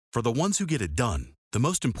For the ones who get it done, the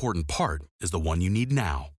most important part is the one you need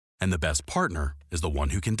now. And the best partner is the one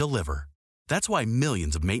who can deliver. That's why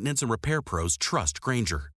millions of maintenance and repair pros trust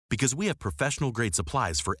Grainger, because we have professional-grade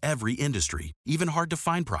supplies for every industry, even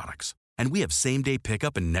hard-to-find products. And we have same-day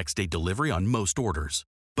pickup and next-day delivery on most orders.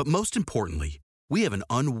 But most importantly, we have an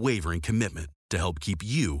unwavering commitment to help keep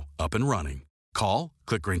you up and running. Call,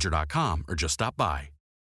 click Grainger.com, or just stop by.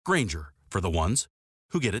 Grainger, for the ones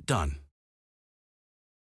who get it done.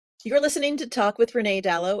 You're listening to Talk with Renee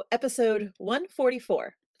Dallow, episode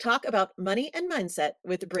 144. Talk about money and mindset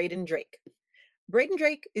with Braden Drake. Braden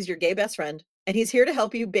Drake is your gay best friend, and he's here to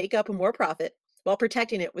help you bake up more profit while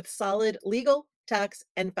protecting it with solid legal, tax,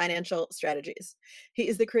 and financial strategies. He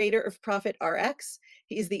is the creator of Profit RX.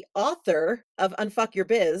 He is the author of Unfuck Your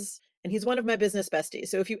Biz, and he's one of my business besties.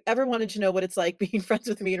 So if you ever wanted to know what it's like being friends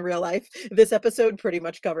with me in real life, this episode pretty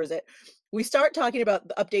much covers it. We start talking about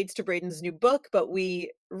the updates to Braden's new book, but we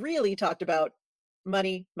really talked about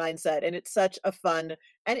money mindset, and it's such a fun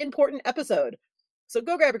and important episode. So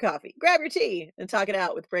go grab your coffee, grab your tea, and talk it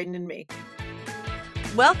out with Braden and me.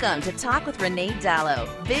 Welcome to Talk with Renee Dallow,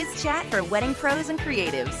 biz chat for wedding pros and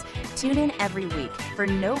creatives. Tune in every week for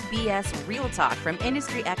no BS real talk from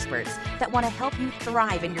industry experts that want to help you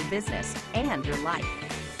thrive in your business and your life.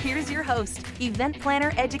 Here's your host, event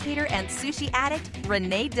planner, educator, and sushi addict,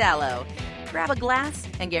 Renee Dallow. Grab a glass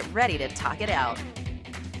and get ready to talk it out.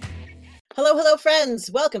 Hello, friends.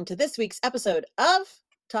 Welcome to this week's episode of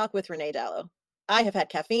Talk with Renee Dallow. I have had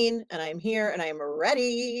caffeine, and I am here, and I am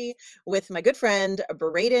ready with my good friend,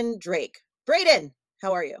 Braden Drake. Braden,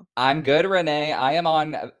 how are you? I'm good, Renee. I am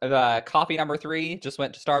on coffee number 3. Just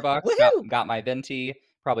went to Starbucks, got my venti,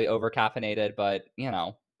 probably over-caffeinated, but, you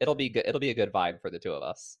know, it'll be good. It'll be a good vibe for the two of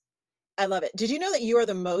us. I love it. Did you know that you are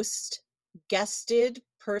the most guested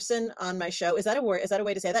person on my show? Is that a word? Is that a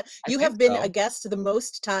way to say that? You have been a guest the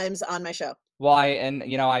most times on my show. Well,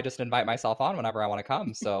 I just invite myself on whenever I want to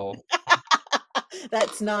come. So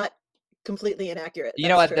that's not completely inaccurate. You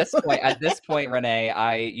know, at this point,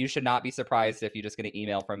 Renee, you should not be surprised if you're just going to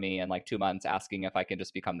email from me in like 2 months asking if I can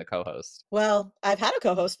just become the co-host. Well, I've had a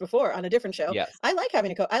co-host before on a different show. Yes. I like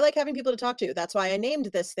having I like having people to talk to. That's why I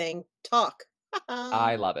named this thing Talk.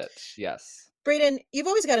 I love it. Yes. Braden, you've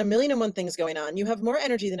always got 1,000,001 things going on. You have more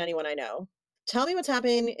energy than anyone I know. Tell me what's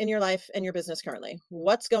happening in your life and your business currently.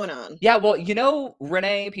 What's going on? Yeah, well, you know,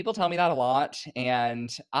 Renee, people tell me that a lot,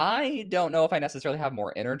 and I don't know if I necessarily have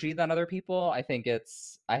more energy than other people. I think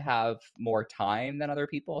I have more time than other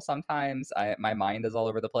people sometimes. My mind is all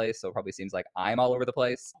over the place, so it probably seems like I'm all over the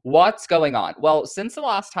place. What's going on? Well, since the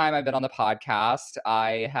last time I've been on the podcast,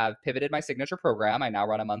 I have pivoted my signature program. I now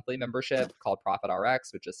run a monthly membership called Profit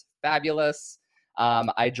RX, which is fabulous.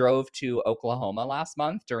 I drove to Oklahoma last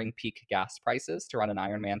month during peak gas prices to run an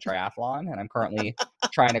Ironman triathlon, and I'm currently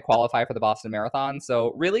trying to qualify for the Boston Marathon.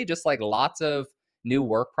 So really just like lots of new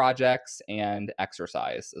work projects and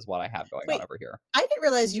exercise is what I have going on over here. I didn't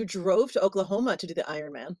realize you drove to Oklahoma to do the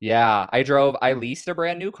Ironman. Yeah, I leased a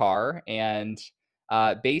brand new car, and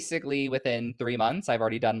basically within 3 months, I've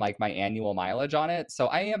already done like my annual mileage on it. So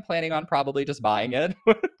I am planning on probably just buying it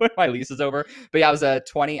when my lease is over. But yeah, it was a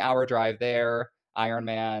 20-hour drive there.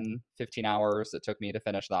 Ironman, 15 hours it took me to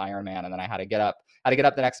finish the Ironman, and then I had to get up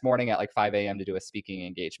the next morning at like 5 a.m. to do a speaking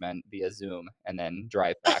engagement via Zoom and then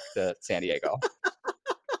drive back to San Diego.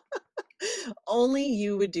 Only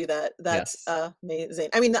you would do that. That's amazing.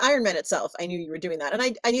 I mean, the Ironman itself, I knew you were doing that. And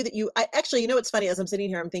I knew that I actually, you know, what's funny, as I'm sitting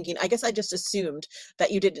here, I'm thinking, I guess I just assumed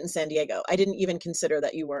that you did it in San Diego. I didn't even consider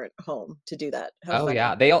that you weren't home to do that. How funny.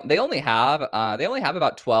 Yeah. They only have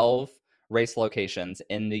about 12 race locations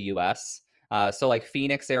in the US. So like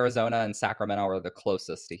Phoenix, Arizona, and Sacramento are the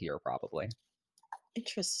closest to here probably.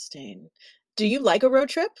 Interesting. Do you like a road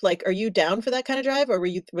trip? Like, are you down for that kind of drive, or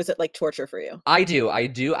was it like torture for you? I do. I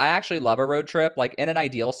actually love a road trip. Like in an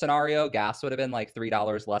ideal scenario, gas would have been like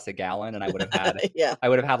 $3 less a gallon, and I would have had I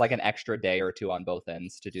would have had like an extra day or two on both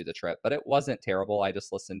ends to do the trip. But it wasn't terrible. I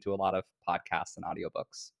just listened to a lot of podcasts and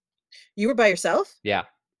audiobooks. You were by yourself? Yeah.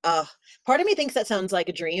 Part of me thinks that sounds like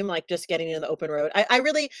a dream, like just getting in the open road. I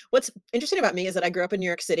really, what's interesting about me is that I grew up in New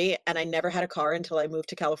York City, and I never had a car until I moved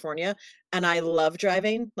to California, and I love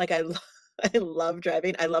driving. Like I love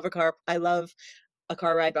driving. I love a car. I love a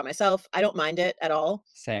car ride by myself. I don't mind it at all.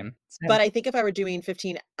 Same. But I think if I were doing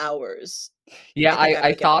 15 hours. Yeah,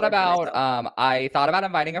 I thought about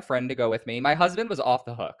inviting a friend to go with me. My husband was off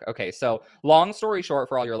the hook. Okay, so long story short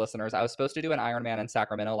for all your listeners, I was supposed to do an Ironman in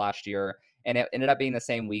Sacramento last year, and it ended up being the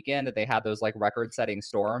same weekend that they had those like record-setting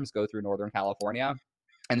storms go through Northern California.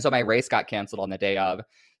 And so my race got canceled on the day of.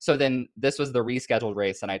 So then this was the rescheduled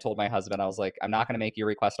race. And I told my husband, I was like, I'm not going to make you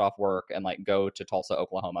request off work and like go to Tulsa,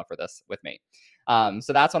 Oklahoma for this with me.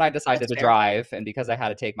 So that's when I decided to drive. And because I had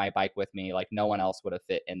to take my bike with me, like no one else would have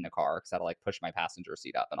fit in the car because I had to like push my passenger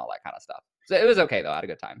seat up and all that kind of stuff. So it was okay though. I had a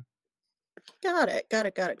good time. Got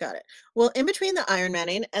it. Well, in between the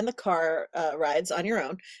Ironmanning and the car rides on your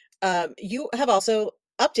own, you have also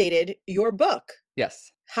updated your book.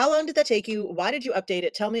 Yes. How long did that take you? Why did you update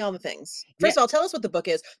it? Tell me all the things. First Yeah. of all, tell us what the book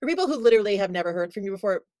is. For people who literally have never heard from you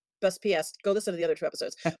before, best PS, go listen to the other 2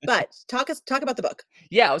 episodes. But talk about the book.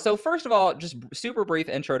 Yeah. So first of all, just super brief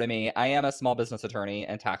intro to me. I am a small business attorney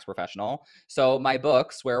and tax professional. So my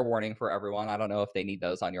book, swear warning for everyone. I don't know if they need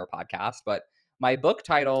those on your podcast, but my book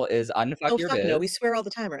title is Unfuck Your Biz. No, we swear all the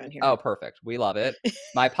time around here. Oh, perfect. We love it.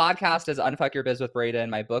 My podcast is Unfuck Your Biz with Braden.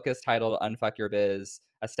 My book is titled Unfuck Your Biz,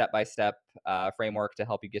 a step-by-step framework to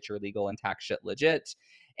help you get your legal and tax shit legit.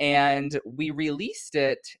 And we released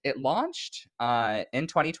it. It launched in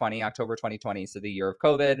 2020, October 2020, so the year of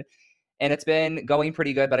COVID. And it's been going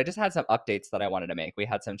pretty good, but I just had some updates that I wanted to make. We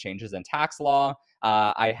had some changes in tax law.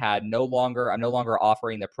 I'm no longer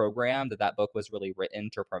offering the program that book was really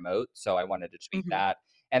written to promote. So I wanted to tweak that.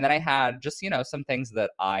 And then I had just, some things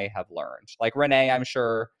that I have learned. Like Renee, I'm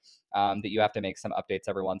sure that you have to make some updates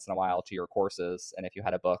every once in a while to your courses. And if you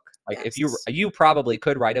had a book, like if you probably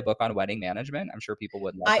could write a book on wedding management. I'm sure people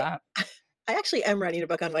would love that. I actually am writing a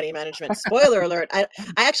book on wedding management. Spoiler alert. I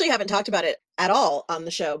actually haven't talked about it at all on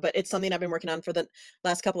the show, but it's something I've been working on for the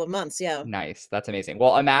last couple of months. Yeah. Nice. That's amazing.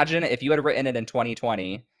 Well, imagine if you had written it in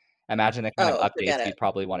 2020, imagine the kind of updates you'd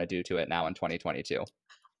probably want to do to it now in 2022.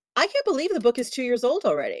 I can't believe the book is 2 years old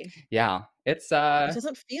already. Yeah. It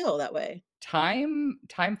doesn't feel that way. Time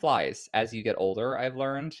flies as you get older, I've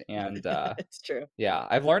learned. And it's true. Yeah,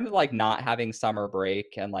 I've learned that like not having summer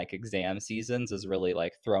break and like exam seasons is really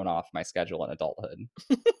like thrown off my schedule in adulthood.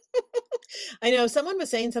 I know someone was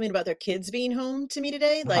saying something about their kids being home to me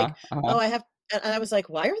today. Like, oh, and I was like,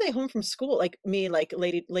 why are they home from school? Like me, like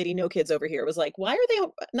lady, no kids over here was like, why are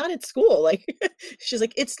they not in school? Like, she's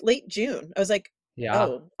like, it's late June. I was like,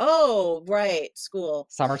 yeah. Oh, right. School.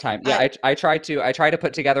 Summertime. Yeah. I try to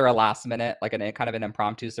put together a last minute, like kind of an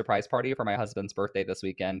impromptu surprise party for my husband's birthday this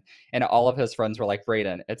weekend. And all of his friends were like,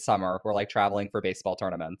 Braden, it's summer. We're like traveling for baseball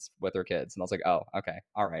tournaments with their kids. And I was like, oh, okay.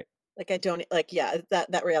 All right. Like I don't like, yeah,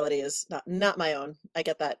 that reality is not my own. I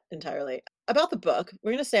get that entirely. About the book,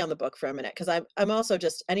 we're going to stay on the book for a minute because I'm also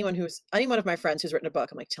just any one of my friends who's written a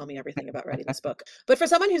book. I'm like, tell me everything about writing this book. But for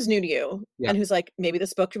someone who's new to you and who's like, maybe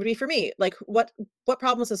this book would be for me. Like, what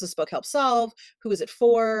problems does this book help solve? Who is it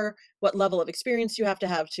for? What level of experience you have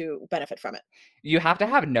to benefit from it? You have to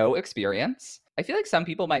have no experience. I feel like some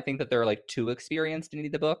people might think that they're like too experienced to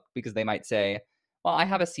need the book because they might say, well, I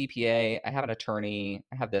have a CPA, I have an attorney,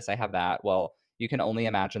 I have this, I have that. Well, you can only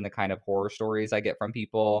imagine the kind of horror stories I get from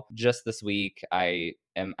people. Just this week, I'm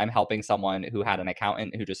helping someone who had an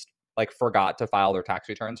accountant who just like forgot to file their tax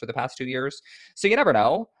returns for the past 2 years. So you never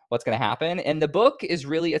know what's going to happen. And the book is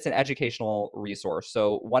really, it's an educational resource.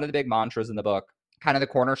 So one of the big mantras in the book, kind of the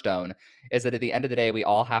cornerstone, is that at the end of the day, we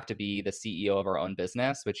all have to be the CEO of our own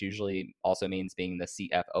business, which usually also means being the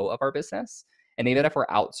CFO of our business. And even if we're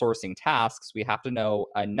outsourcing tasks, we have to know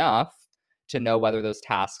enough to know whether those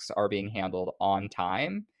tasks are being handled on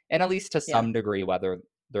time and at least to some degree whether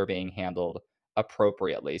they're being handled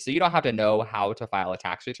appropriately. So you don't have to know how to file a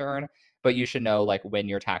tax return, but you should know like when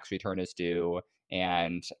your tax return is due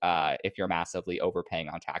and if you're massively overpaying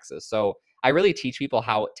on taxes. So I really teach people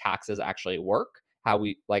how taxes actually work, how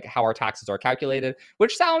our taxes are calculated,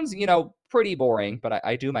 which sounds, pretty boring, but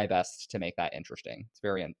I do my best to make that interesting. It's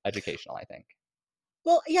very educational, I think.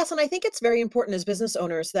 Well, yes, and I think it's very important as business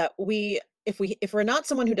owners that if we're not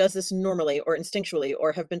someone who does this normally or instinctually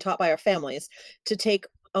or have been taught by our families to take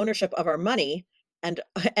ownership of our money and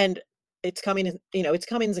it's comings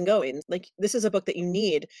and goings. Like this is a book that you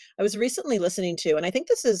need. I was recently listening to, and I think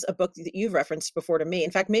this is a book that you've referenced before to me. In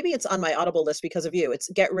fact, maybe it's on my Audible list because of you. It's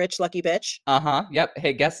Get Rich, Lucky Bitch. Yep.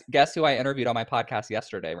 Hey, guess who I interviewed on my podcast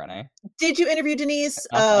yesterday, Renee? Did you interview Denise?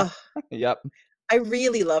 Yep. I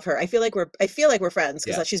really love her. I feel like we're friends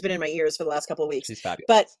because she's been in my ears for the last couple of weeks. She's fabulous.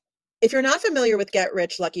 But if you're not familiar with Get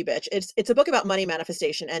Rich, Lucky Bitch, it's a book about money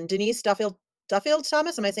manifestation. And Denise Duffield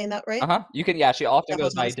Thomas, am I saying that right? You can, she often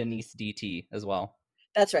goes by Denise DT as well.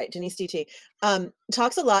 That's right, Denise DT.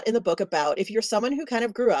 Talks a lot in the book about if you're someone who kind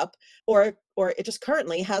of grew up or it just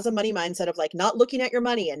currently has a money mindset of like not looking at your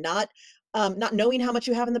money and not knowing how much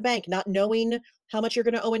you have in the bank, not knowing how much you're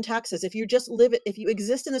going to owe in taxes. If you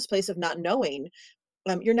exist in this place of not knowing,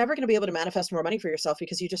 you're never going to be able to manifest more money for yourself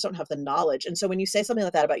because you just don't have the knowledge. And so when you say something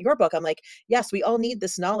like that about your book, I'm like, yes, we all need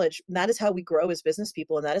this knowledge. And that is how we grow as business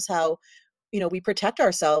people. And that is how, we protect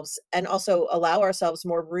ourselves and also allow ourselves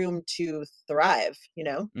more room to thrive,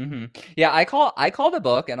 Yeah, I call the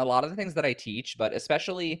book and a lot of the things that I teach, but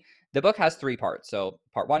especially the book has 3 parts. So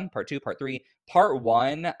part 1, part 2, part 3. Part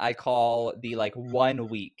 1 I call the 1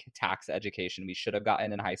 week tax education we should have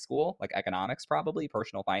gotten in high school, like economics, probably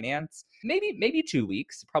personal finance, maybe 2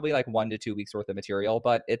 weeks, probably 1 to 2 weeks worth of material,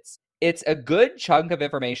 but it's a good chunk of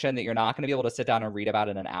information that you're not going to be able to sit down and read about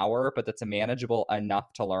in an hour, but that's manageable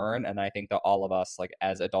enough to learn. And I think that all of us,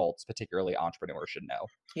 as adults, particularly entrepreneurs, should know.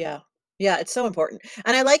 Yeah. Yeah, it's so important.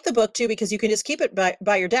 And I like the book too because you can just keep it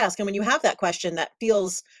by your desk. And when you have that question that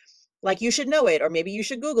feels like you should know it, or maybe you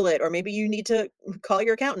should Google it, or maybe you need to call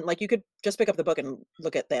your accountant, you could just pick up the book and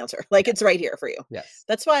look at the answer. It's right here for you. Yes.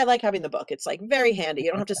 That's why I like having the book. It's very handy. You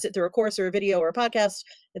don't have to sit through a course or a video or a podcast.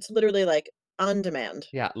 It's literally on demand.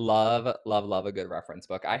 Yeah, love a good reference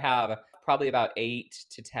book. I have probably about 8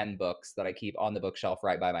 to 10 books that I keep on the bookshelf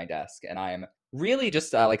right by my desk, and I'm really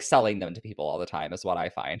just selling them to people all the time is what I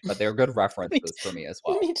find, but they're good references for me as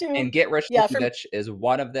well. Me too. And Get Rich Yeah, Bitch is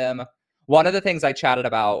one of them. One of the things I chatted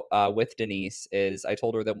about with Denise is I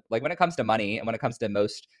told her that when it comes to money and when it comes to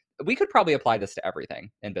we could probably apply this to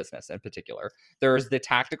everything in business in particular. There's the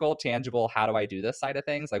tactical, tangible, how do I do this side of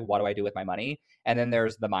things? What do I do with my money? And then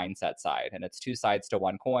there's the mindset side, and it's 2 sides to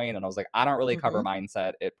one coin. And I was like, I don't really cover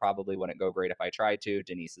mindset. It probably wouldn't go great if I tried to.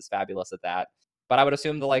 Denise is fabulous at that. But I would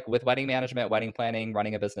assume that with wedding management, wedding planning,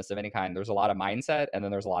 running a business of any kind, there's a lot of mindset and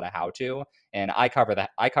then there's a lot of how-to. And I cover the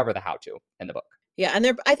how-to in the book. Yeah.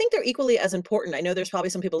 And I think they're equally as important. I know there's probably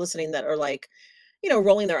some people listening that are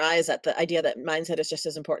rolling their eyes at the idea that mindset is just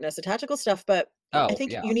as important as the tactical stuff. But I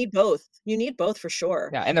think you need both. You need both for sure.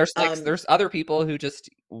 Yeah. And there's other people who just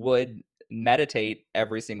would meditate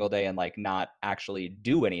every single day and not actually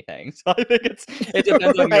do anything. So I think it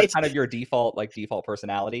depends on your kind of your default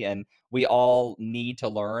personality, and we all need to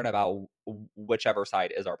learn about whichever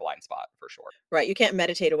side is our blind spot for sure. Right. You can't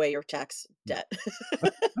meditate away your tax debt.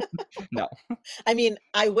 No. I mean,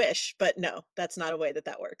 I wish, but no, that's not a way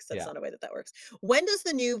that works. That's not a way that works. When does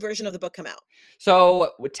the new version of the book come out?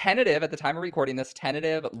 So tentative, at the time of recording this,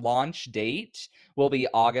 tentative launch date will be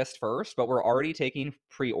August 1st, but we're already taking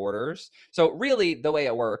pre-orders. So really the way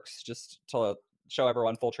it works, just to show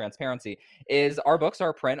everyone full transparency, is our books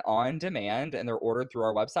are print on demand and they're ordered through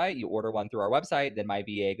our website. You order one through our website, then my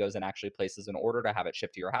VA goes and actually places an order to have it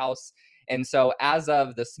shipped to your house. And so as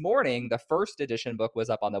of this morning, the first edition book was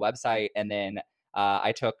up on the website, and then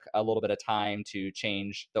I took a little bit of time to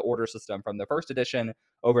change the order system from the first edition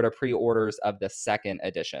over to pre-orders of the second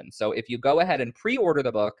edition. So if you go ahead and pre-order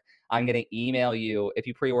the book, I'm going to email you, if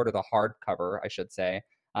you pre-order the hardcover, I should say,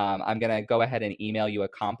 I'm going to go ahead and email you a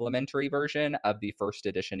complimentary version of the first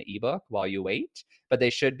edition ebook while you wait, but they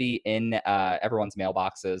should be in everyone's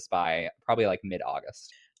mailboxes by probably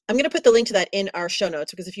mid-August. I'm going to put the link to that in our show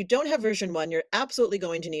notes, because if you don't have version 1, you're absolutely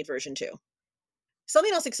going to need version 2.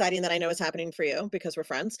 Something else exciting that I know is happening for you, because we're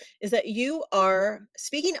friends, is that you are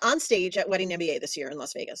speaking on stage at Wedding MBA this year in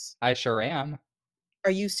Las Vegas. I sure am.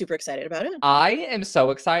 Are you super excited about it? I am so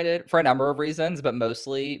excited for a number of reasons, but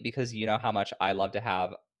mostly because you know how much I love to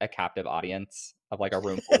have a captive audience of a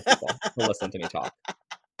room full of people to listen to me talk.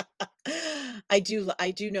 I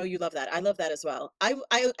do know you love that. I love that as well.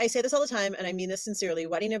 I say this all the time, and I mean this sincerely.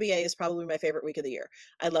 Wedding MBA is probably my favorite week of the year.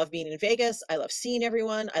 I love being in Vegas. I love seeing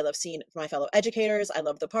everyone. I love seeing my fellow educators. I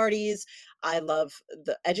love the parties. I love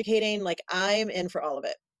the educating. I'm in for all of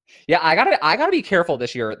it. Yeah, I gotta be careful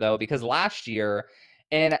this year though, because last year,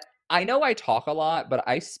 and I know I talk a lot, but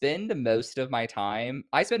I spend most of my time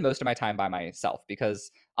by myself,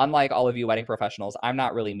 because unlike all of you wedding professionals, I'm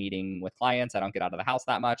not really meeting with clients. I don't get out of the house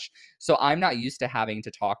that much. So I'm not used to having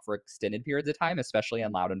to talk for extended periods of time, especially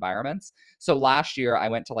in loud environments. So last year I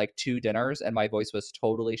went to 2 dinners and my voice was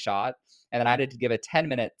totally shot. And then I had to give a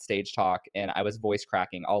 10-minute stage talk and I was voice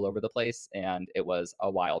cracking all over the place, and it was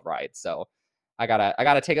a wild ride. So I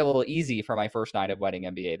gotta take it a little easy for my first night of Wedding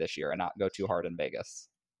MBA this year and not go too hard in Vegas.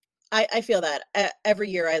 I feel that every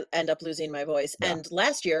year I end up losing my voice. Yeah. And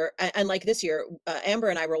last year, and this year, Amber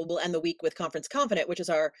and I will end the week with Conference Confident, which is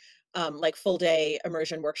our full day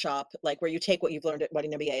immersion workshop, where you take what you've learned at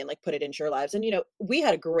Wedding MBA and put it into your lives. And we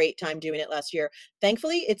had a great time doing it last year.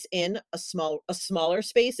 Thankfully, it's in a smaller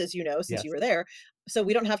space, as you know, since Yes. you were there. So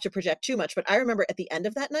we don't have to project too much. But I remember at the end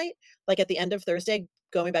of that night, at the end of Thursday,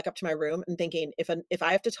 going back up to my room and thinking, if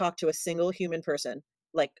I have to talk to a single human person,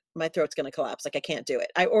 my throat's going to collapse. I can't do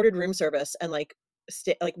it. I ordered room service and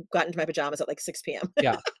got into my pajamas at 6 p.m.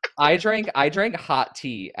 Yeah. I drank hot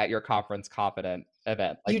tea at your Conference Confident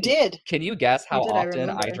event. Like, You did. Can you guess how You did, I often I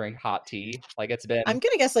remember. drink hot tea? Like, it's been, I'm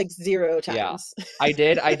gonna guess like 0 yeah. times. I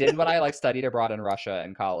did when I like studied abroad in Russia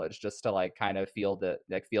in college, just to like kind of feel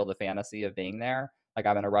the fantasy of being there. Like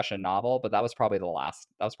I'm in a Russian novel, but that was probably the last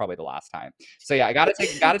time. So yeah, I gotta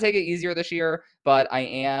take it easier this year, but I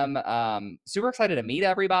am super excited to meet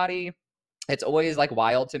everybody. It's always like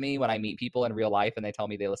wild to me when I meet people in real life and they tell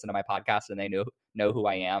me they listen to my podcast and they know who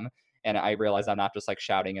I am. And I realize I'm not just like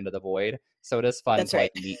shouting into the void. So it is fun That's to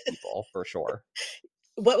right. like meet people for sure.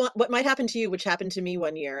 What might happen to you, which happened to me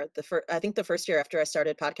one year, I think the first year after I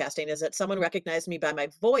started podcasting, is that someone recognized me by my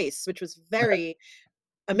voice, which was very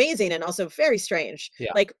amazing and also very strange.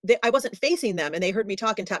 Yeah. Like I wasn't facing them and they heard me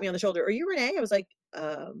talk and tapped me on the shoulder. Are you Renee? I was like,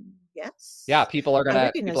 yes. Yeah, people are I gonna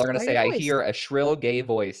recognize you by say, your I voice. hear a shrill gay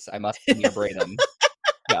voice. I must be near Braden.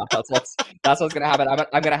 Yeah, that's what's gonna happen.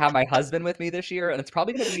 I'm gonna have my husband with me this year, and it's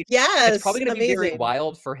probably gonna be Yes, very amazing.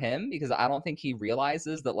 wild for him because I don't think he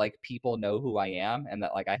realizes that like people know who I am and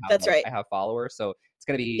that like That's right. I have followers. So it's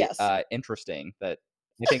gonna be Yes. interesting. That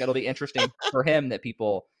I think it'll be interesting for him that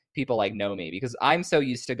people like know me because I'm so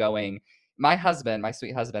used to going. My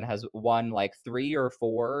sweet husband, has won like 3 or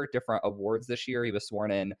 4 different awards this year. He was sworn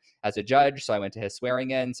in as a judge, so I went to his swearing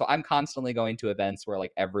in. So I'm constantly going to events where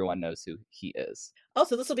like everyone knows who he is.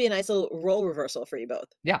 Also, this will be a nice little role reversal for you both.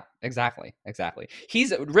 Yeah, exactly.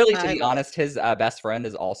 He's really, to I be love it. honest, his best friend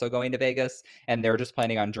is also going to Vegas, and they're just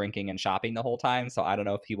planning on drinking and shopping the whole time. So I don't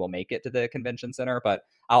know if he will make it to the convention center, but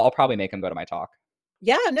I'll probably make him go to my talk.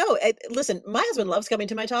 Yeah, no, listen, my husband loves coming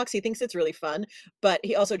to my talks. He thinks it's really fun, but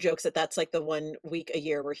he also jokes that that's like the 1 week a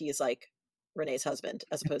year where he's like Renee's husband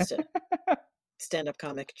as opposed to stand-up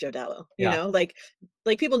comic Joe Dallo. You Yeah. know, like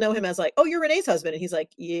people know him as like, "Oh, you're Renee's husband." And he's like,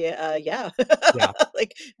 "Yeah, yeah." Yeah.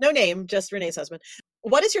 Like no name, just Renee's husband.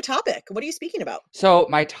 What is your topic? What are you speaking about? So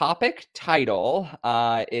my topic title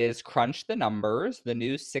is Crunch the Numbers, the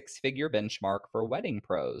new 6-figure benchmark for wedding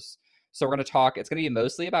pros. So we're going to talk, it's going to be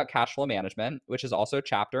mostly about cash flow management, which is also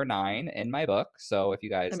chapter 9 in my book. So if you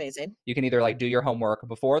guys, Amazing. you can either like do your homework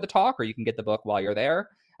before the talk or you can get the book while you're there.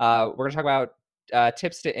 We're going to talk about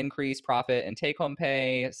tips to increase profit and take-home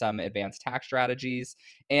pay, some advanced tax strategies.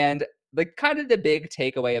 And the kind of the big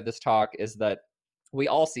takeaway of this talk is that we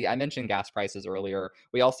all see, I mentioned gas prices earlier.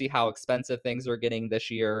 We all see how expensive things are getting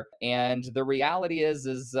this year. And the reality is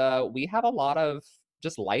we have a lot of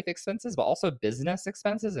just life expenses, but also business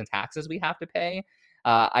expenses and taxes we have to pay.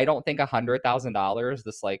 I don't think $100,000,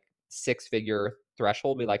 this like 6-figure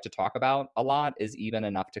threshold we like to talk about a lot, is even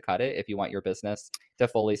enough to cut it if you want your business to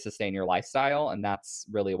fully sustain your lifestyle. And that's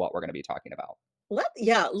really what we're going to be talking about.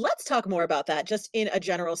 Let's talk more about that just in a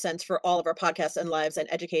general sense for all of our podcasts and lives and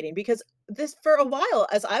educating, because this, for a while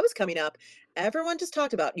as I was coming up, everyone just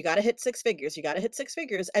talked about you got to hit 6 figures, you got to hit 6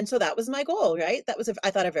 figures. And so that was my goal, right? That was,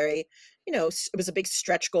 I thought, a very, it was a big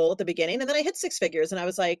stretch goal at the beginning. And then I hit 6 figures and I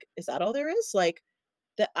was like, is that all there is? Like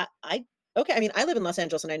that okay. I mean, I live in Los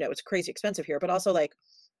Angeles and I know it's crazy expensive here, but also like,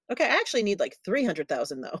 okay, I actually need like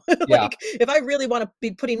 300,000 though. Yeah. Like if I really want to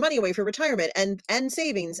be putting money away for retirement and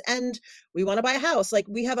savings and we want to buy a house, like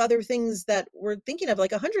we have other things that we're thinking of.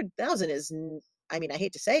 Like 100,000 is, I mean, I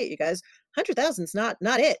hate to say it, you guys, 100,000 is not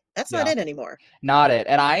it. That's not Yeah. it anymore. Not it.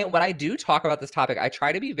 And when I do talk about this topic, I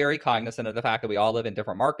try to be very cognizant of the fact that we all live in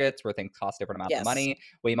different markets where things cost different amounts of Yes. money.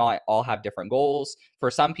 We might all have different goals.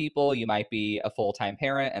 For some people, you might be a full-time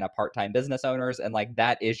parent and a part-time business owners, and like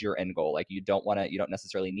that is your end goal. Like you don't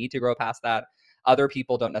necessarily need to grow past that. Other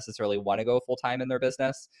people don't necessarily want to go full-time in their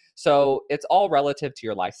business. So it's all relative to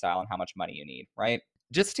your lifestyle and how much money you need, right?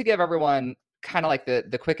 Just to give everyone kind of like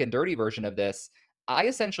the quick and dirty version of this, I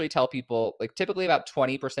essentially tell people like typically about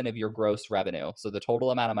 20% of your gross revenue, so the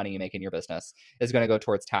total amount of money you make in your business, is going to go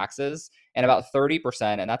towards taxes, and about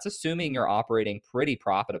 30%, and that's assuming you're operating pretty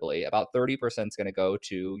profitably, about 30% is going to go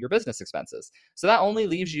to your business expenses. So that only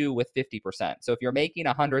leaves you with 50%. So if you're making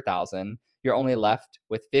 100,000, you're only left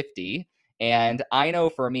with 50. And I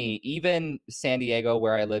know for me, even San Diego,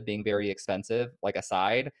 where I live, being very expensive, like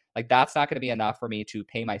aside, like that's not going to be enough for me to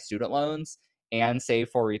pay my student loans and save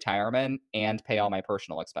for retirement and pay all my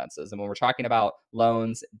personal expenses. And when we're talking about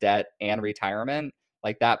loans, debt, and retirement,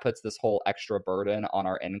 like that puts this whole extra burden on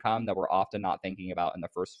our income that we're often not thinking about in the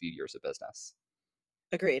first few years of business.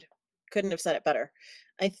 Agreed. Couldn't have said it better.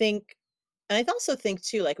 I also think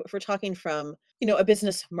too, like if we're talking from, a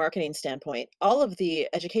business marketing standpoint, all of the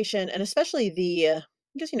education and especially the,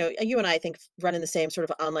 because, you and I think run in the same sort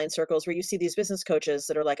of online circles where you see these business coaches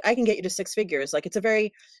that are like, I can get you to 6 figures. Like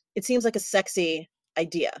it seems like a sexy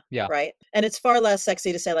idea. Yeah. Right. And it's far less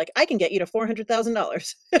sexy to say like, I can get you to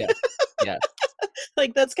 $400,000. Yes.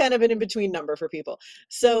 Like that's kind of an in-between number for people.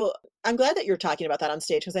 So I'm glad that you're talking about that on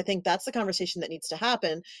stage because I think that's the conversation that needs to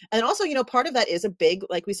happen. And also, part of that is a big,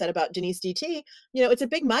 like we said about Denise DT, it's a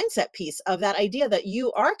big mindset piece of that idea that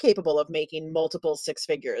you are capable of making multiple six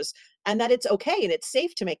figures and that it's okay and it's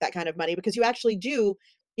safe to make that kind of money because you actually do,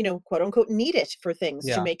 quote unquote, need it for things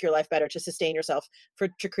to Yeah. make your life better, to sustain yourself,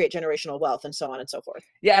 to create generational wealth and so on and so forth.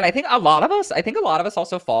 Yeah, and I think a lot of us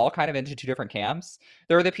also fall kind of into two different camps.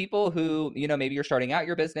 There are the people who, maybe you're starting out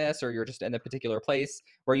your business or you're just in a particular place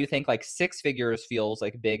where you think like six figures feels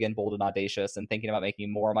like big and bold and audacious, and thinking about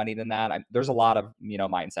making more money than that. There's a lot of,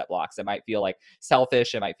 mindset blocks. It might feel like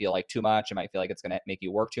selfish. It might feel like too much. It might feel like it's going to make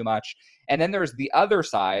you work too much. And then there's the other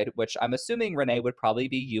side, which I'm assuming, Renee, would probably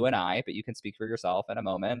be you and I, but you can speak for yourself in a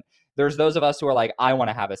moment. There's those of us who are like, I want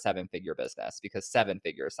to have a 7-figure business because 7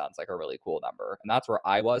 figures sounds like a really cool number. And that's where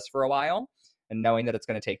I was for a while, and knowing that it's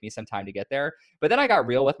going to take me some time to get there. But then I got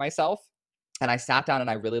real with myself and I sat down and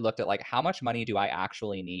I really looked at like, how much money do I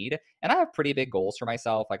actually need? And I have pretty big goals for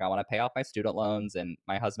myself. Like I want to pay off my student loans, and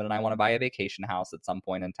my husband and I want to buy a vacation house at some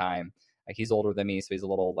point in time. Like he's older than me, so he's a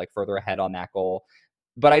little like further ahead on that goal.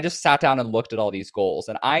 But I just sat down and looked at all these goals,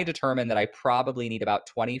 and I determined that I probably need about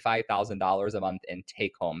 $25,000 a month in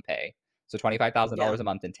take-home pay. So $25,000 a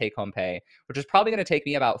month in take-home pay, which is probably going to take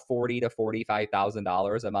me about $40,000 to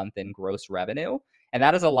 $45,000 a month in gross revenue. And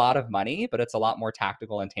that is a lot of money, but it's a lot more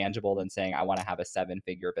tactical and tangible than saying I want to have a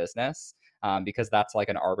 7-figure business, because that's like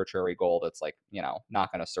an arbitrary goal that's like,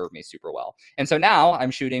 not going to serve me super well. And so now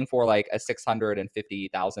I'm shooting for like a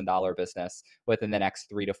 $650,000 business within the next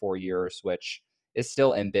 3 to 4 years, which is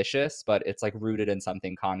still ambitious, but it's like rooted in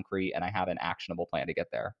something concrete, and I have an actionable plan to get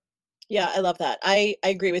there. Yeah, I love that. I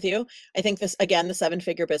agree with you. I think this, again, the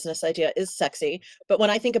 7-figure business idea is sexy. But when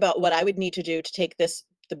I think about what I would need to do to take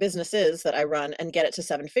the businesses that I run and get it to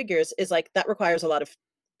 7 figures, is like that requires a lot of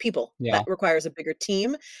people. Yeah. That requires a bigger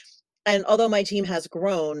team. And although my team has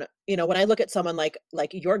grown, when I look at someone like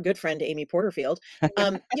your good friend, Amy Porterfield,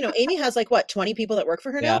 Amy has like what, 20 people that work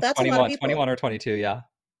for her now? That's 21, a lot of people. 21 or 22. Yeah.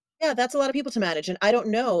 Yeah, that's a lot of people to manage. And I don't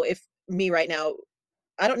know if me right now,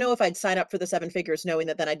 I don't know if I'd sign up for the 7 figures knowing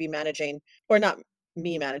that then I'd be managing, or not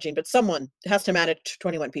me managing, but someone has to manage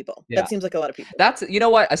 21 people. Yeah. That seems like a lot of people. That's, you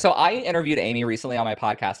know what? So I interviewed Amy recently on my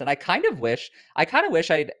podcast, and I kind of wish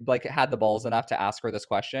I'd like had the balls enough to ask her this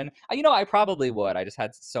question. I probably would. I just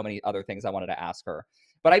had so many other things I wanted to ask her.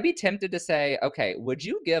 But I'd be tempted to say, okay, would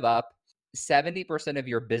you give up 70% of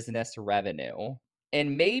your business revenue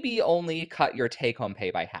and maybe only cut your take-home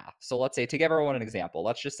pay by half? So let's say, to give everyone an example,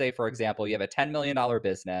 let's just say, for example, you have a $10 million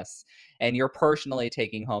business and you're personally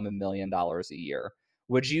taking home $1 million a year.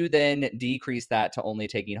 Would you then decrease that to only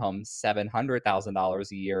taking home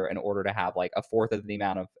 $700,000 a year in order to have like a fourth of the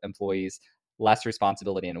amount of employees, less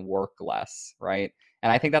responsibility, and work less, right?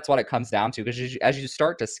 And I think that's what it comes down to, because as you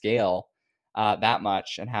start to scale that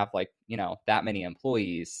much and have like, that many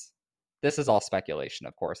employees, this is all speculation,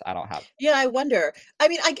 of course. I don't have. Yeah, I wonder. I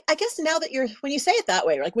mean, I guess now that when you say it that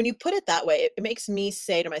way, like when you put it that way, it makes me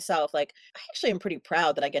say to myself, like, I actually am pretty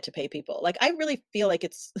proud that I get to pay people. Like, I really feel like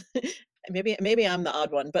it's maybe I'm the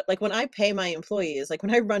odd one, but like when I pay my employees, like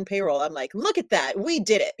when I run payroll, I'm like, look at that, we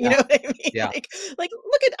did it. You know what I mean? Yeah. Like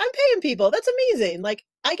look at, I'm paying people. That's amazing. Like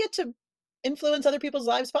I get to influence other people's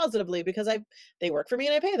lives positively because they work for me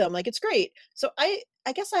and I pay them. Like it's great. So I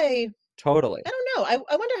guess Totally. I don't know.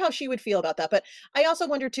 I wonder how she would feel about that. But I also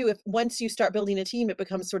wonder too, if once you start building a team, it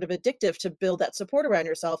becomes sort of addictive to build that support around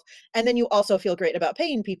yourself. And then you also feel great about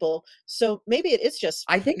paying people. So maybe it is just,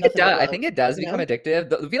 I think it nothing but does. I love, think it does you become know?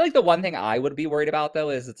 addictive. I feel like the one thing I would be worried about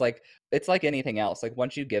though is it's like anything else. Like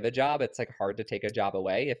once you give a job, it's like hard to take a job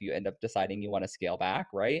away if you end up deciding you want to scale back,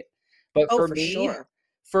 right? But Oh, for sure.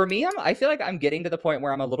 I feel like I'm getting to the point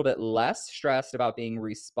where I'm a little bit less stressed about being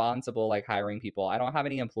responsible, like hiring people. I don't have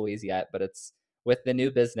any employees yet, but it's with the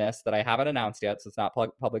new business that I haven't announced yet, so it's not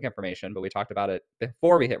public information, but we talked about it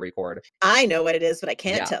before we hit record. I know what it is, but I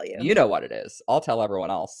can't Yeah, tell you. you know what it is. I'll tell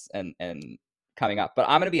everyone else and coming up, but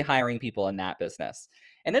I'm going to be hiring people in that business.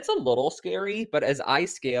 And it's a little scary, but as I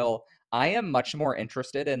scale, I am much more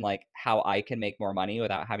interested in like how I can make more money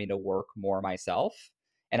without having to work more myself.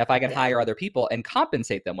 And if I can Yeah. hire other people and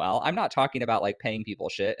compensate them well, I'm not talking about like paying people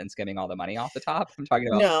shit and skimming all the money off the top. I'm talking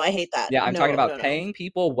about, No, I hate that. yeah, I'm talking No, about no. paying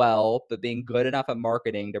people well, but being good enough at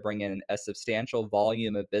marketing to bring in a substantial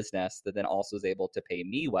volume of business that then also is able to pay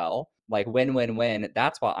me well. Like win, win, win.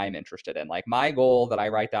 That's what I'm interested in. Like my goal that I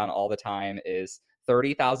write down all the time is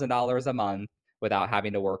 $30,000 a month without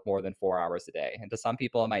having to work more than 4 hours a day. And to some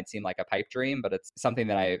people, it might seem like a pipe dream, but it's something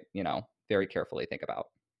that I, very carefully think about.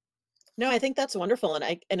 No, I think that's wonderful.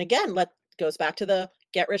 And again, goes back to the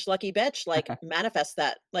get rich lucky bitch, like manifest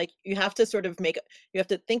that. Like you have to sort of you have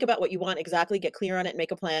to think about what you want exactly, get clear on it,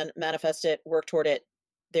 make a plan, manifest it, work toward it.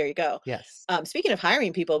 There you go. Yes. Speaking of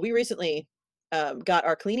hiring people, we recently got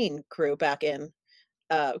our cleaning crew back in,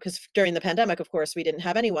 because during the pandemic, of course, we didn't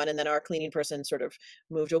have anyone. And then our cleaning person sort of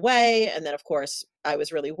moved away. And then, of course, I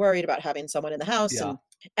was really worried about having someone in the house. Yeah.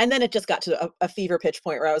 And then it just got to a fever pitch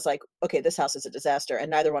point where I was like, okay, this house is a disaster.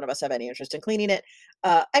 And neither one of us have any interest in cleaning it.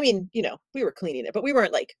 I mean, we were cleaning it, but we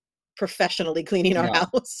weren't like professionally cleaning our No.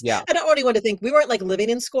 house. Yeah. I don't want anyone to think we weren't like living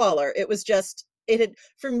in squalor. It was just,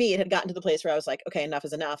 for me, it had gotten to the place where I was like, okay, enough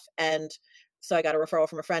is enough. And so I got a referral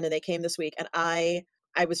from a friend and they came this week, and I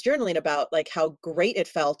was journaling about like how great it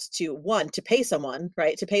felt to pay someone,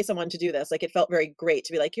 right? To pay someone to do this. Like it felt very great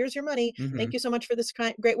to be like, here's your money. Thank you so much for this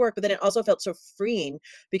great work. But then it also felt so freeing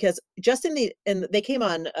because just and they came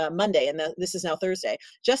on Monday, and this is now Thursday,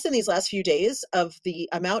 just in these last few days of the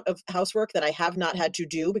amount of housework that I have not had to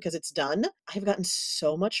do because it's done, I've gotten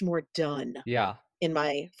so much more done. Yeah.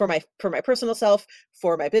 For my personal self,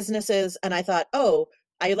 for my businesses. And I thought, oh,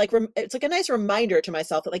 it's like a nice reminder to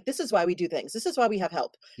myself that like, this is why we do things. This is why we have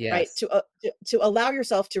help, right? Yes. To allow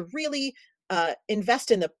yourself to really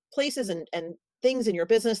invest in the places and things in your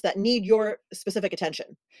business that need your specific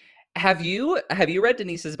attention. Have you read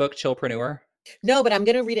Denise's book, Chillpreneur? No, but I'm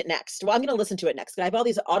going to read it next. Well, I'm going to listen to it next. I have all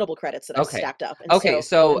these Audible credits that I've stacked up. And okay,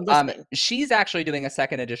 so I'm she's actually doing a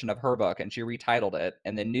second edition of her book, and she retitled it.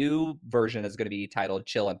 And the new version is going to be titled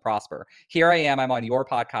Chill and Prosper. Here I am. I'm on your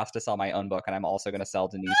podcast to sell my own book, and I'm also going to sell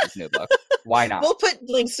Denise's new book. Why not? We'll put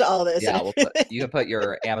links to all this. Yeah, you can put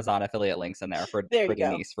your Amazon affiliate links in there for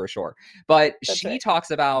Denise for sure. But she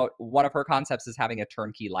talks about one of her concepts is having a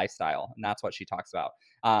turnkey lifestyle, and that's what she talks about.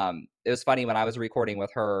 It was funny when I was recording with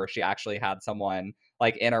her, she actually had someone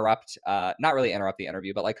like not really interrupt the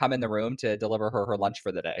interview, but like come in the room to deliver her lunch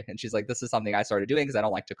for the day. And she's like, this is something I started doing because I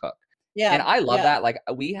don't like to cook. Yeah. And I love that. Like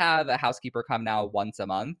we have a housekeeper come now once a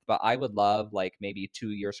month, but I would love like maybe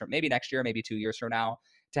next year, maybe 2 years from now,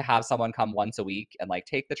 to have someone come once a week and like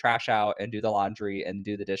take the trash out and do the laundry and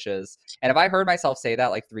do the dishes. And if I heard myself say that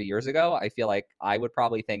like 3 years ago, I feel like I would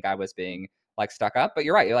probably think I was being like stuck up. But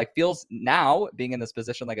you're right. It like feels now being in this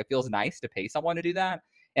position, like it feels nice to pay someone to do that.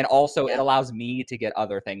 And also it allows me to get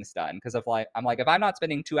other things done. Because if I'm not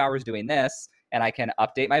spending 2 hours doing this and I can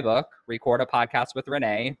update my book, record a podcast with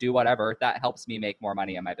Renee, do whatever, that helps me make more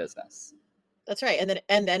money in my business. That's right.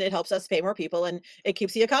 And then it helps us pay more people and it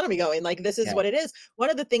keeps the economy going. Like this is what it is. One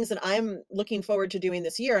of the things that I'm looking forward to doing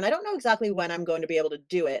this year, and I don't know exactly when I'm going to be able to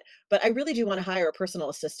do it, but I really do want to hire a personal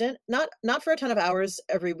assistant, not for a ton of hours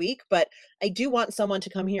every week, but I do want someone to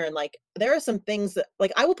come here and like, there are some things that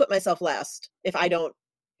like, I will put myself last if I don't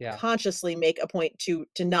consciously make a point to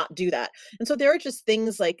not do that. And so there are just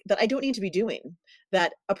things like that I don't need to be doing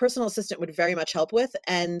that a personal assistant would very much help with.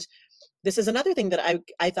 And this is another thing that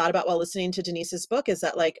I thought about while listening to Denise's book is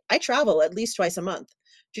that like I travel at least twice a month.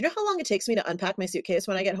 Do you know how long it takes me to unpack my suitcase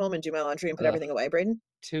when I get home and do my laundry and put everything away, Braden?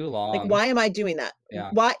 Too long. Like, why am I doing that? Yeah.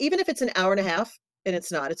 Why, even if it's an hour and a half, and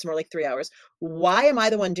it's not, it's more like 3 hours. Why am I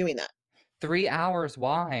the one doing that? 3 hours?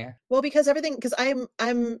 Why? Well, because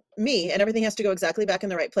I'm me and everything has to go exactly back in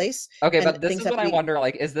the right place. Okay, but this is what I wonder,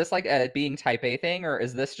 like, is this like a being type A thing, or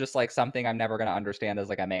is this just like something I'm never going to understand as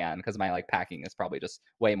like a man because my like packing is probably just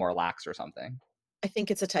way more lax or something? I think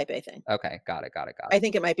it's a type A thing. Okay, got it. I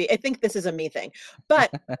think it might be. I think this is a me thing.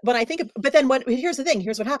 But here's the thing.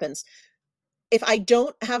 Here's what happens. If I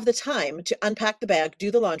don't have the time to unpack the bag, do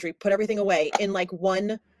the laundry, put everything away in like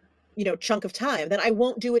one chunk of time, then I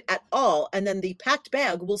won't do it at all. And then the packed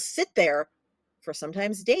bag will sit there for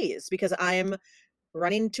sometimes days because I'm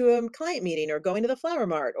running to a client meeting or going to the flower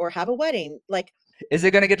mart or have a wedding. Like, is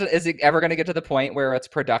it ever going to get to the point where it's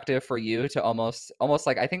productive for you to almost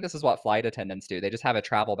like, I think this is what flight attendants do. They just have a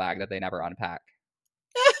travel bag that they never unpack.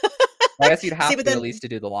 I guess you'd have to at least to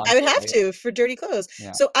do the laundry. I would have to for dirty clothes.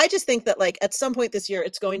 Yeah. So I just think that like at some point this year,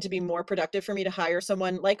 it's going to be more productive for me to hire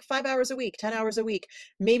someone like 5 hours a week, 10 hours a week,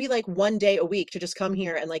 maybe like 1 day a week to just come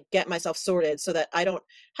here and like get myself sorted so that I don't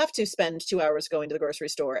have to spend 2 hours going to the grocery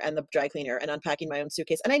store and the dry cleaner and unpacking my own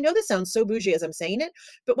suitcase. And I know this sounds so bougie as I'm saying it,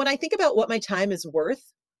 but when I think about what my time is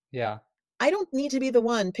worth, I don't need to be the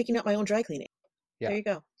one picking up my own dry cleaning. Yeah. There you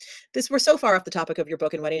go. We're so far off the topic of your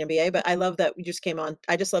book and Wedding MBA, but I love that we just came on.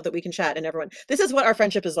 I just love that we can chat and everyone. This is what our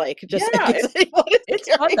friendship is like.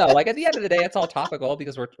 It's fun though. Like at the end of the day, it's all topical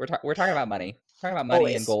because we're talking about money,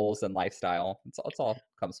 Always. And goals and lifestyle. It's all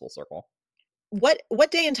comes full circle.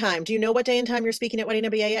 What day and time? Do you know what day and time you're speaking at Wedding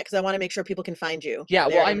MBA yet? Because I want to make sure people can find you. Yeah,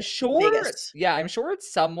 well, I'm sure. I'm sure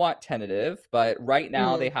it's somewhat tentative, but right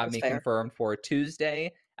now they have me confirmed for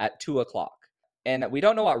Tuesday at 2:00. And we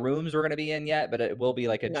don't know what rooms we're going to be in yet, but it will be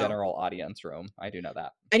like a No. general audience room. I do know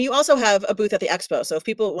that. And you also have a booth at the expo. So if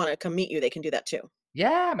people want to come meet you, they can do that too.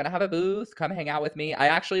 Yeah, I'm going to have a booth. Come hang out with me. I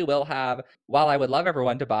actually will have, while I would love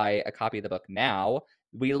everyone to buy a copy of the book now,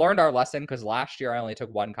 we learned our lesson because last year I only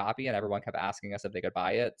took one copy and everyone kept asking us if they could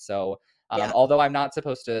buy it. So although I'm not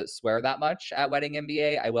supposed to swear that much at Wedding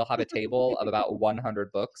MBA, I will have a table of about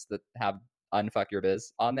 100 books that have Unfuck Your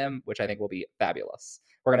Biz on them, which I think will be fabulous.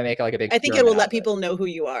 We're going to make like a big... I think it will let people know who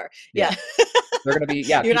you are. Yeah. They're going to be...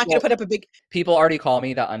 You're not going to put up a big... People already call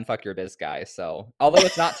me the Unfuck Your Biz guy. So although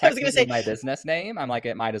it's not technically my business name, I'm like,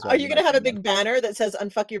 it might as well. Are you going to have a big banner that says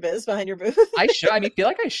Unfuck Your Biz behind your booth? I should. I feel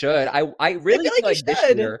like I should. I really feel like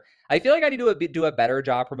this year, I feel like I need to do a better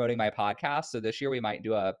job promoting my podcast. So this year we might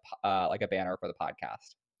do a banner for the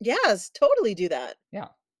podcast. Yes, totally do that. Yeah.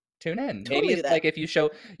 Tune in. Totally maybe it's like if you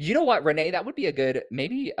show, you know what, Renee, that would be a good,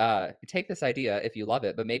 maybe take this idea if you love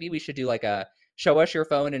it, but maybe we should do like a show us your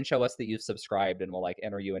phone and show us that you've subscribed and we'll like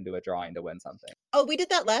enter you into a drawing to win something. Oh, we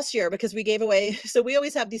did that last year because we gave away, so we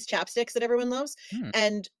always have these chapsticks that everyone loves.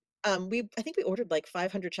 And I think we ordered like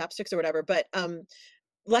 500 chapsticks or whatever, but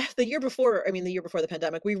the year before the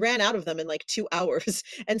pandemic, we ran out of them in like 2 hours.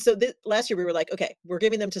 And so last year we were like, okay, we're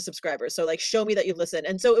giving them to subscribers. So like, show me that you've listened.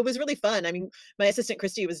 And so it was really fun. I mean, my assistant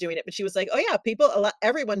Christy was doing it, but she was like, oh yeah,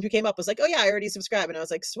 everyone who came up was like, oh yeah, I already subscribed. And I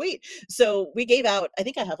was like, sweet. So we gave out, I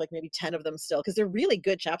think I have like maybe 10 of them still, because they're really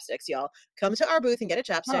good chapsticks, y'all. Come to our booth and get a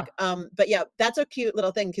chapstick. But yeah, that's a cute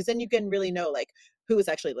little thing, because then you can really know like who is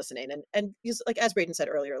actually listening. And like, as Braden said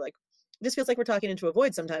earlier, like, this feels like we're talking into a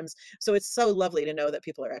void sometimes. So it's so lovely to know that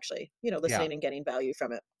people are actually, listening and getting value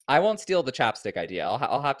from it. I won't steal the chapstick idea.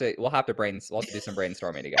 We'll have to do some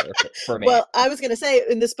brainstorming together for me. Well, I was going to say,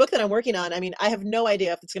 in this book that I'm working on, I mean, I have no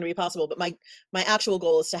idea if it's going to be possible, but my actual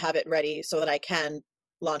goal is to have it ready so that I can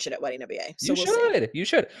launch it at Wedding MBA. So you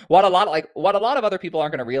should. What a lot of other people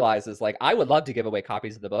aren't going to realize is like, I would love to give away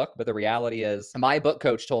copies of the book, but the reality is my book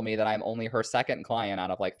coach told me that I'm only her second client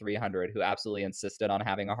out of like 300 who absolutely insisted on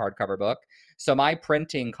having a hardcover book. So my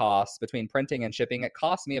printing costs, between printing and shipping, it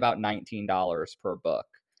cost me about $19 per book.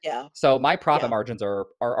 Yeah. So my profit margins are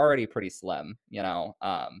already pretty slim, so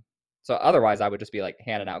otherwise I would just be like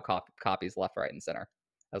handing out copies left, right, and center.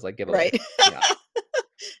 I was like, give it away. Right. Yeah.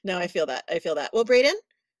 No, I feel that. Well, Braden,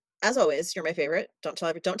 as always, you're my favorite. Don't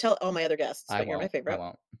tell all my other guests, but you're my favorite. I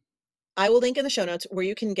won't. I will link in the show notes where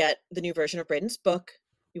you can get the new version of Braden's book.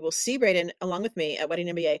 You will see Braden along with me at Wedding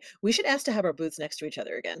MBA. We should ask to have our booths next to each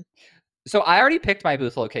other again. So I already picked my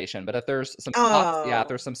booth location, but if there's some spots, if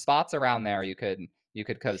there's some spots around there, you could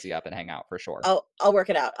cozy up and hang out for sure. I'll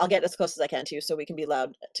work it out. I'll get as close as I can to you so we can be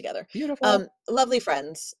loud together. Beautiful. Lovely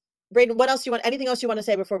friends. Braden, what else do you want? Anything else you want to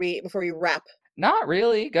say before we wrap? Not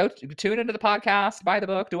really. Go tune into the podcast, buy the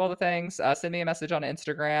book, do all the things. Send me a message on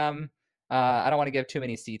Instagram. I don't want to give too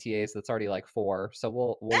many CTAs. That's already like 4, so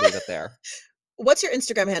we'll leave it there. What's your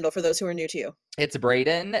Instagram handle for those who are new to you? It's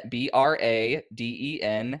Braden,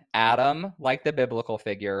 Braden, Adam, like the biblical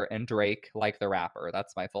figure, and Drake, like the rapper.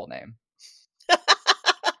 That's my full name.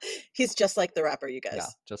 He's just like the rapper, you guys. Yeah,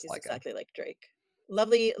 He's exactly like Drake.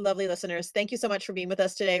 Lovely, lovely listeners. Thank you so much for being with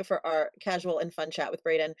us today for our casual and fun chat with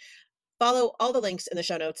Braden. Follow all the links in the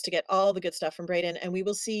show notes to get all the good stuff from Braden, and we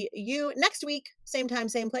will see you next week. Same time,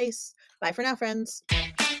 same place. Bye for now, friends.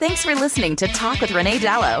 Thanks for listening to Talk with Renee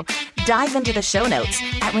Dallow. Dive into the show notes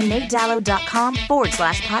at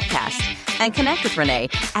reneedallow.com/podcast and connect with Renee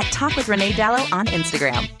at Talk with Renee Dallow on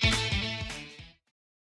Instagram.